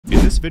In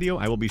this video,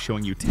 I will be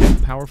showing you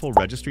 10 powerful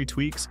registry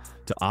tweaks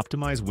to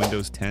optimize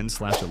Windows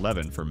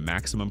 10/11 for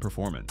maximum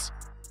performance.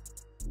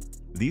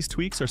 These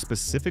tweaks are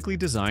specifically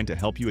designed to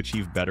help you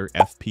achieve better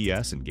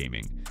FPS in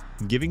gaming,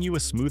 giving you a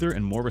smoother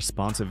and more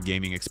responsive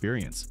gaming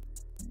experience.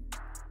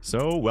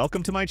 So,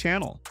 welcome to my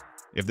channel.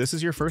 If this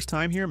is your first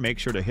time here, make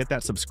sure to hit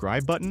that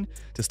subscribe button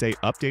to stay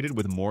updated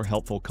with more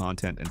helpful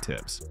content and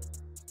tips.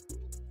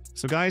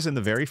 So guys, in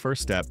the very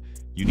first step,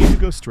 you need to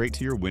go straight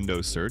to your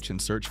Windows search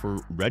and search for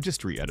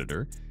Registry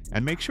Editor,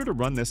 and make sure to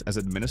run this as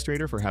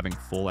administrator for having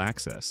full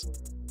access.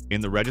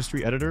 In the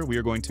Registry Editor, we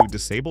are going to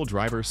disable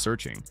driver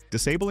searching.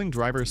 Disabling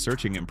driver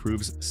searching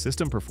improves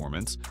system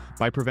performance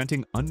by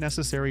preventing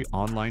unnecessary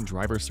online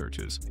driver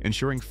searches,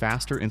 ensuring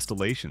faster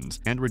installations,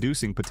 and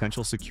reducing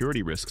potential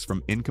security risks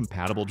from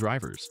incompatible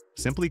drivers.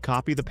 Simply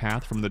copy the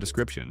path from the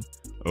description,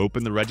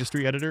 open the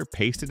Registry Editor,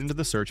 paste it into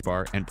the search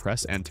bar, and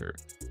press Enter.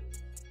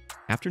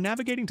 After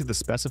navigating to the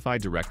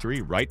specified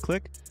directory,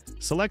 right-click,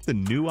 select the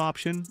New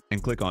option,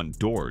 and click on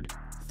DORD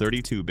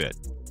 32-bit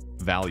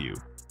value.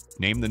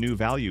 Name the new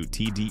value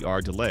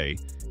TDR delay,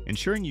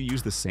 ensuring you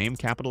use the same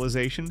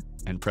capitalization,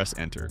 and press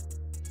Enter.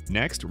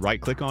 Next,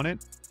 right-click on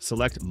it,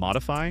 select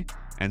Modify,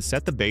 and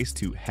set the base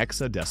to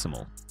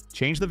hexadecimal.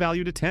 Change the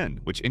value to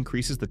 10, which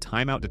increases the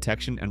timeout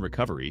detection and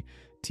recovery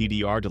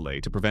TDR delay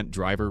to prevent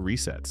driver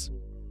resets.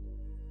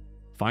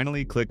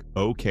 Finally, click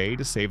OK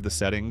to save the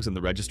settings in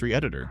the Registry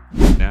Editor.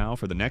 Now,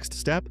 for the next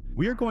step,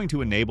 we are going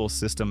to enable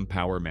System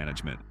Power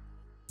Management.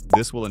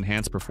 This will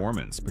enhance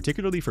performance,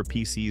 particularly for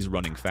PCs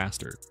running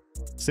faster.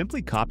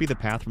 Simply copy the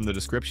path from the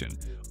description,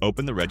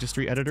 open the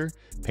Registry Editor,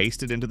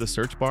 paste it into the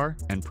search bar,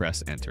 and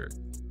press Enter.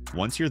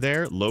 Once you're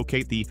there,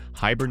 locate the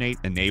Hibernate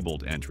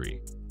Enabled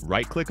entry.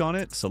 Right-click on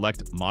it,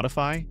 select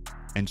Modify,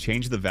 and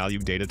change the value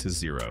data to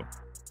 0.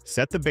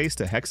 Set the base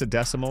to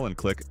hexadecimal and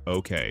click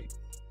OK.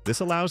 This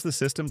allows the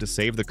system to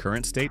save the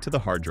current state to the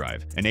hard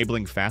drive,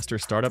 enabling faster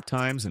startup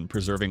times and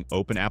preserving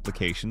open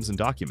applications and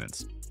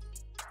documents.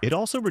 It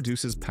also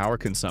reduces power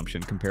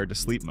consumption compared to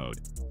sleep mode,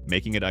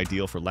 making it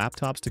ideal for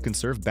laptops to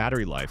conserve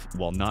battery life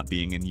while not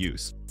being in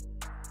use.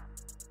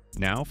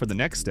 Now, for the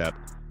next step,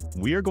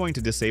 we are going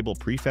to disable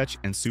Prefetch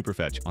and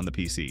Superfetch on the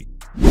PC.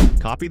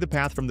 Copy the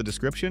path from the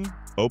description,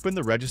 open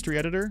the Registry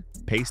Editor,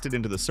 paste it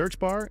into the search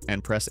bar,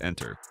 and press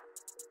Enter.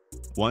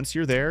 Once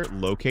you're there,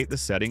 locate the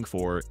setting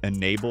for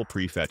Enable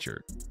Prefetcher.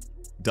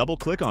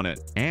 Double-click on it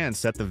and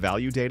set the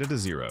value data to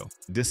 0.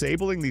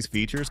 Disabling these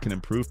features can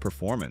improve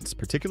performance,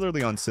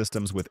 particularly on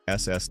systems with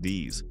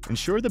SSDs.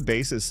 Ensure the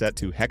base is set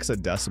to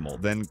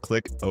hexadecimal, then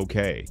click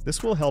OK.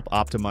 This will help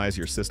optimize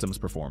your system's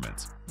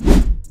performance.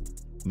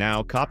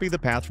 Now, copy the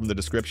path from the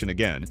description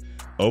again,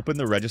 open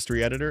the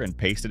Registry Editor and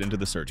paste it into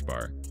the search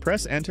bar.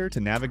 Press Enter to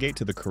navigate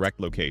to the correct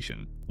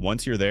location.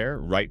 Once you're there,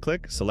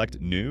 right-click, select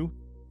New,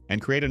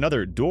 and create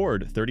another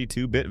DORD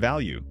 32-bit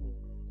value.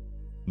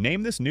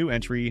 Name this new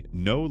entry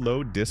No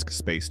Load Disk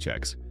Space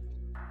Checks.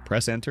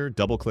 Press Enter,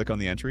 double-click on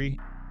the entry,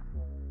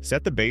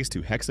 set the base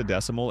to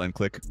hexadecimal and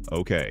click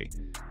OK.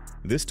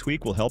 This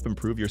tweak will help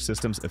improve your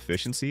system's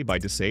efficiency by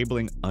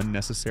disabling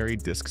unnecessary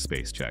disk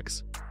space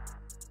checks.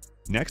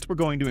 Next, we're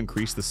going to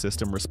increase the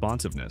system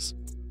responsiveness.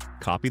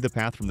 Copy the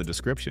path from the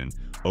description,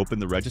 open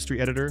the Registry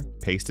Editor,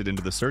 paste it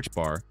into the search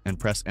bar, and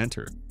press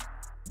Enter.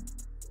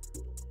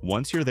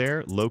 Once you're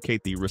there,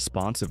 locate the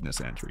Responsiveness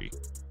entry.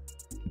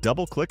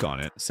 Double-click on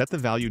it, set the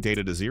value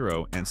data to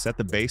 0, and set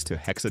the base to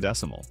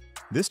hexadecimal.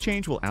 This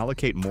change will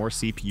allocate more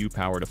CPU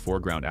power to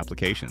foreground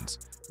applications,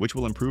 which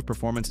will improve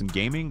performance in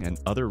gaming and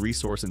other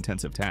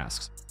resource-intensive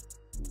tasks.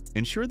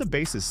 Ensure the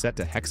base is set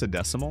to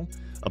hexadecimal,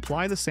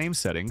 apply the same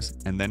settings,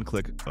 and then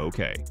click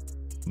OK.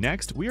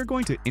 Next, we are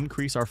going to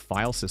increase our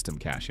file system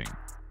caching.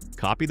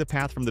 Copy the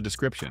path from the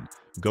description,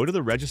 go to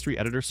the Registry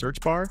Editor search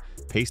bar,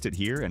 paste it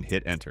here, and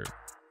hit Enter.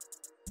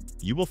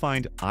 You will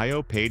find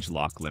I/O page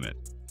lock limit.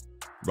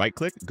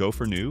 Right-click, go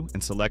for New,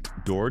 and select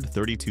DORD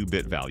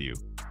 32-bit value.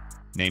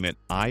 Name it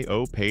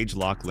I/O page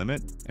lock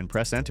limit, and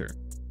press Enter.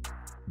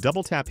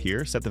 Double-tap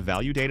here, set the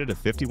value data to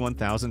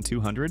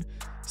 51,200,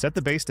 set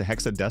the base to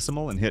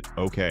hexadecimal, and hit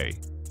OK.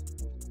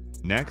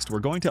 Next, we're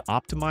going to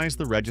optimize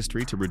the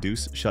registry to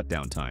reduce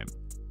shutdown time.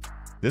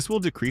 This will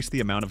decrease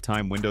the amount of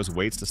time Windows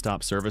waits to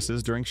stop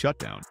services during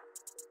shutdown.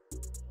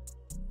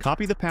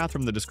 Copy the path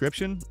from the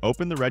description,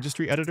 open the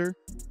Registry Editor,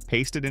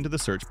 paste it into the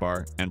search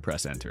bar, and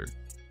press Enter.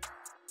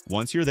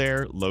 Once you're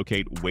there,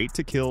 locate Wait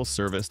to Kill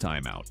Service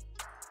Timeout.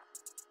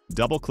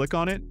 Double-click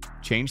on it,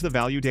 change the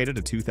value data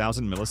to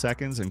 2000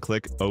 milliseconds, and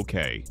click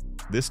OK.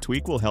 This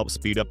tweak will help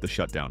speed up the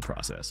shutdown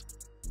process.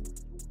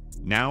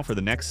 Now, for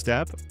the next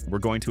step, we're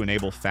going to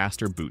enable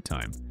faster boot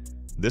time.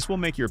 This will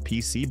make your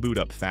PC boot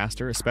up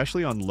faster,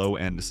 especially on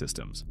low-end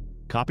systems.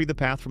 Copy the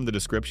path from the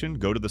description,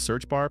 go to the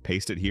search bar,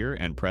 paste it here,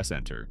 and press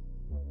Enter.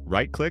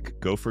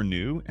 Right-click, go for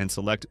New, and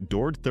select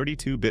DORD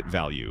 32-bit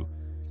value.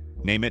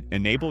 Name it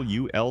Enable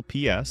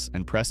ULPS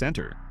and press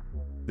Enter.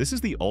 This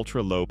is the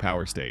ultra-low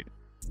power state.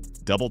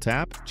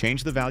 Double-tap,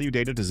 change the value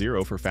data to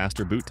 0 for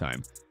faster boot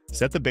time,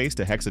 set the base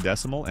to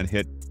hexadecimal, and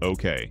hit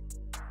OK.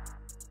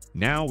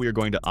 Now we are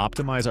going to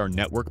optimize our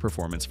network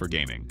performance for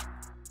gaming.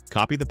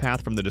 Copy the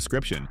path from the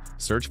description,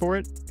 search for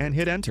it, and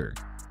hit enter.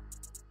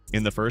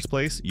 In the first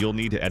place, you'll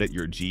need to edit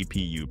your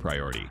GPU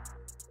priority.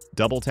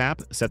 Double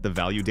tap, set the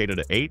value data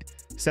to 8,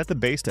 set the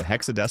base to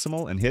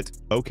hexadecimal, and hit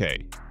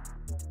OK.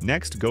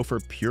 Next, go for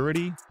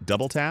purity,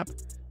 double tap,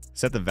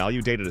 set the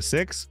value data to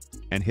 6,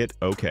 and hit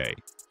OK.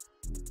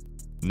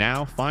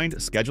 Now, find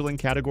scheduling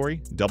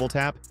category, double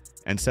tap,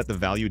 and set the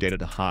value data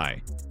to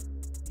high.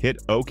 Hit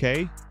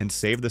OK and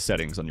save the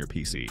settings on your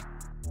PC.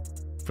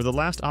 For the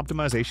last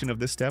optimization of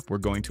this step, we're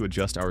going to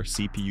adjust our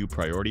CPU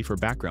priority for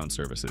background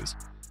services.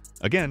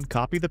 Again,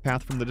 copy the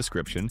path from the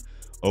description,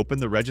 open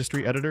the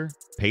registry editor,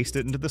 paste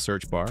it into the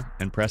search bar,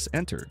 and press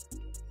enter.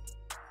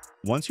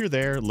 Once you're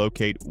there,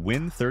 locate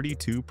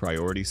Win32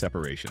 priority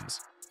separations.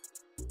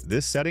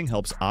 This setting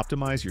helps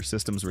optimize your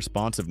system's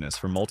responsiveness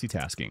for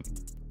multitasking.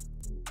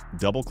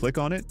 Double-click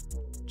on it,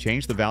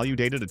 change the value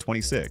data to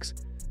 26,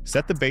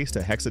 set the base to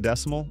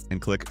hexadecimal,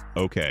 and click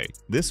OK.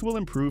 This will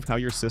improve how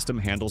your system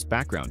handles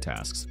background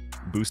tasks,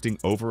 boosting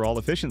overall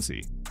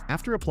efficiency.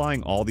 After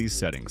applying all these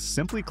settings,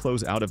 simply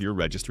close out of your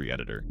registry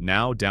editor.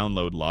 Now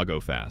download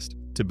LogoFast.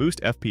 To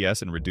boost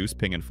FPS and reduce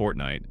ping in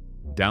Fortnite,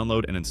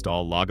 download and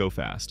install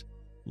LogoFast.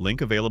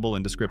 Link available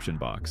in description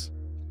box.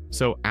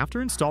 So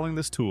after installing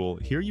this tool,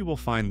 here you will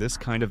find this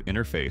kind of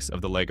interface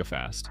of the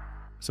LogoFast.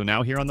 So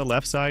now here on the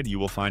left side, you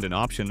will find an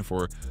option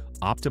for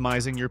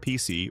optimizing your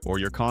PC or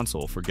your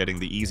console for getting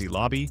the easy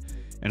lobby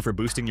and for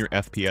boosting your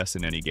FPS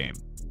in any game.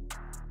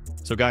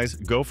 So guys,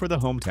 go for the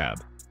Home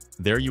tab.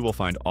 There you will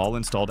find all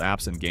installed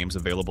apps and games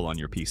available on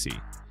your PC.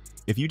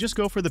 If you just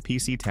go for the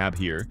PC tab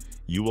here,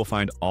 you will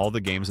find all the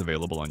games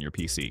available on your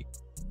PC.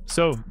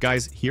 So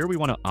guys, here we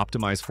want to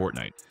optimize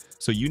Fortnite.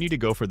 So you need to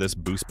go for this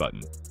boost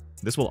button.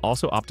 This will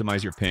also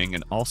optimize your ping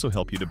and also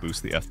help you to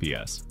boost the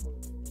FPS.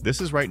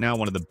 This is right now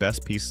one of the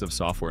best pieces of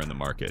software in the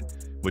market,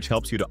 which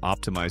helps you to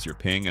optimize your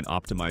ping and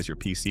optimize your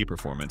PC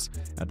performance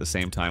at the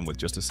same time with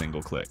just a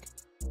single click.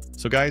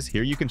 So guys,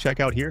 here you can check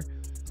out here.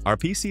 Our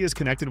PC is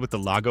connected with the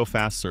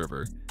LogoFast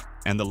server,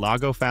 and the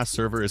LogoFast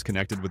server is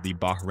connected with the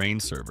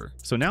Bahrain server.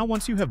 So now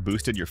once you have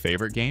boosted your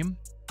favorite game,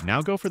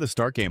 now go for the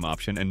Start Game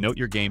option and note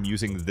your game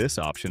using this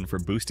option for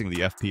boosting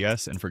the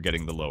FPS and for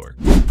getting the lower.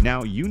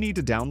 Now you need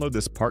to download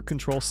this park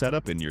control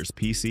setup in your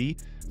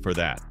PC. For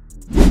that,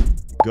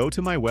 go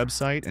to my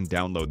website and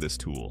download this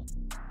tool.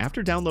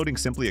 After downloading,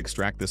 simply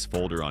extract this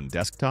folder on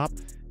desktop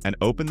and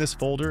open this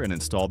folder and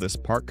install this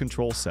park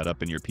control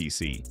setup in your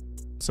PC.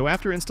 So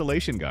after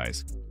installation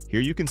guys,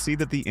 here you can see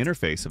that the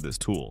interface of this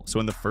tool. So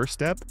in the first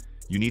step,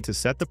 you need to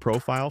set the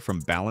profile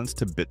from balance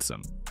to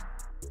Bitsum.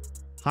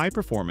 High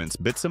performance.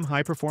 Bitsum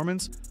High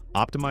Performance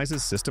optimizes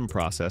system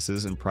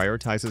processes and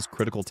prioritizes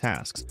critical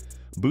tasks,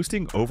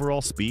 boosting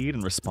overall speed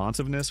and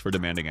responsiveness for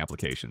demanding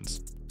applications.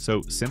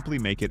 So simply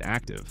make it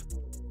active.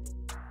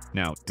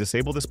 Now,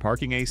 disable this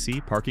parking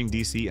AC, parking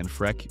DC, and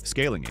FREC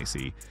scaling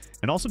AC,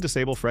 and also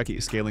disable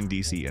FREC scaling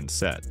DC and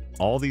set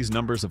all these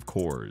numbers of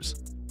cores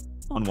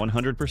on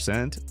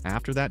 100%.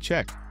 After that,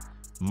 check.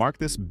 Mark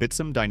this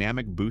Bitsum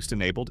Dynamic Boost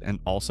enabled and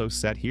also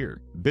set here.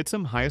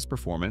 Bitsum Highest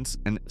Performance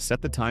and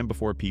set the time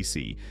before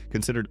PC,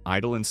 considered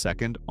idle in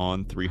second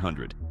on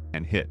 300,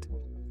 and hit.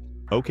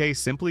 OK,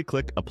 simply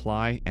click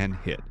Apply and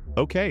hit.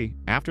 OK,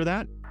 after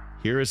that,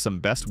 here is some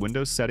best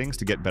Windows settings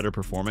to get better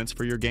performance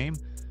for your game.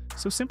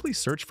 So simply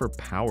search for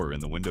Power in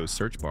the Windows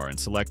search bar and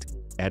select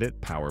Edit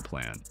Power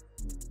Plan.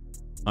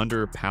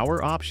 Under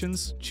Power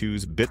Options,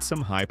 choose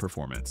Bitsum High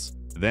Performance.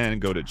 Then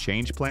go to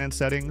Change Plan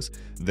Settings,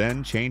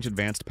 then Change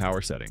Advanced Power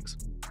Settings.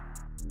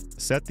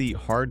 Set the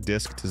hard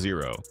disk to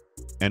 0,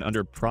 and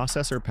under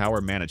Processor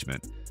Power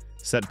Management,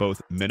 set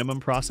both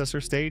minimum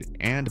processor state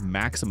and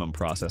maximum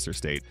processor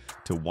state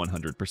to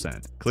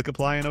 100%. Click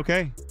Apply and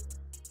OK.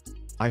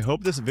 I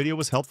hope this video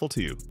was helpful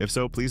to you. If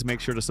so, please make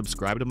sure to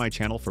subscribe to my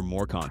channel for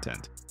more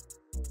content.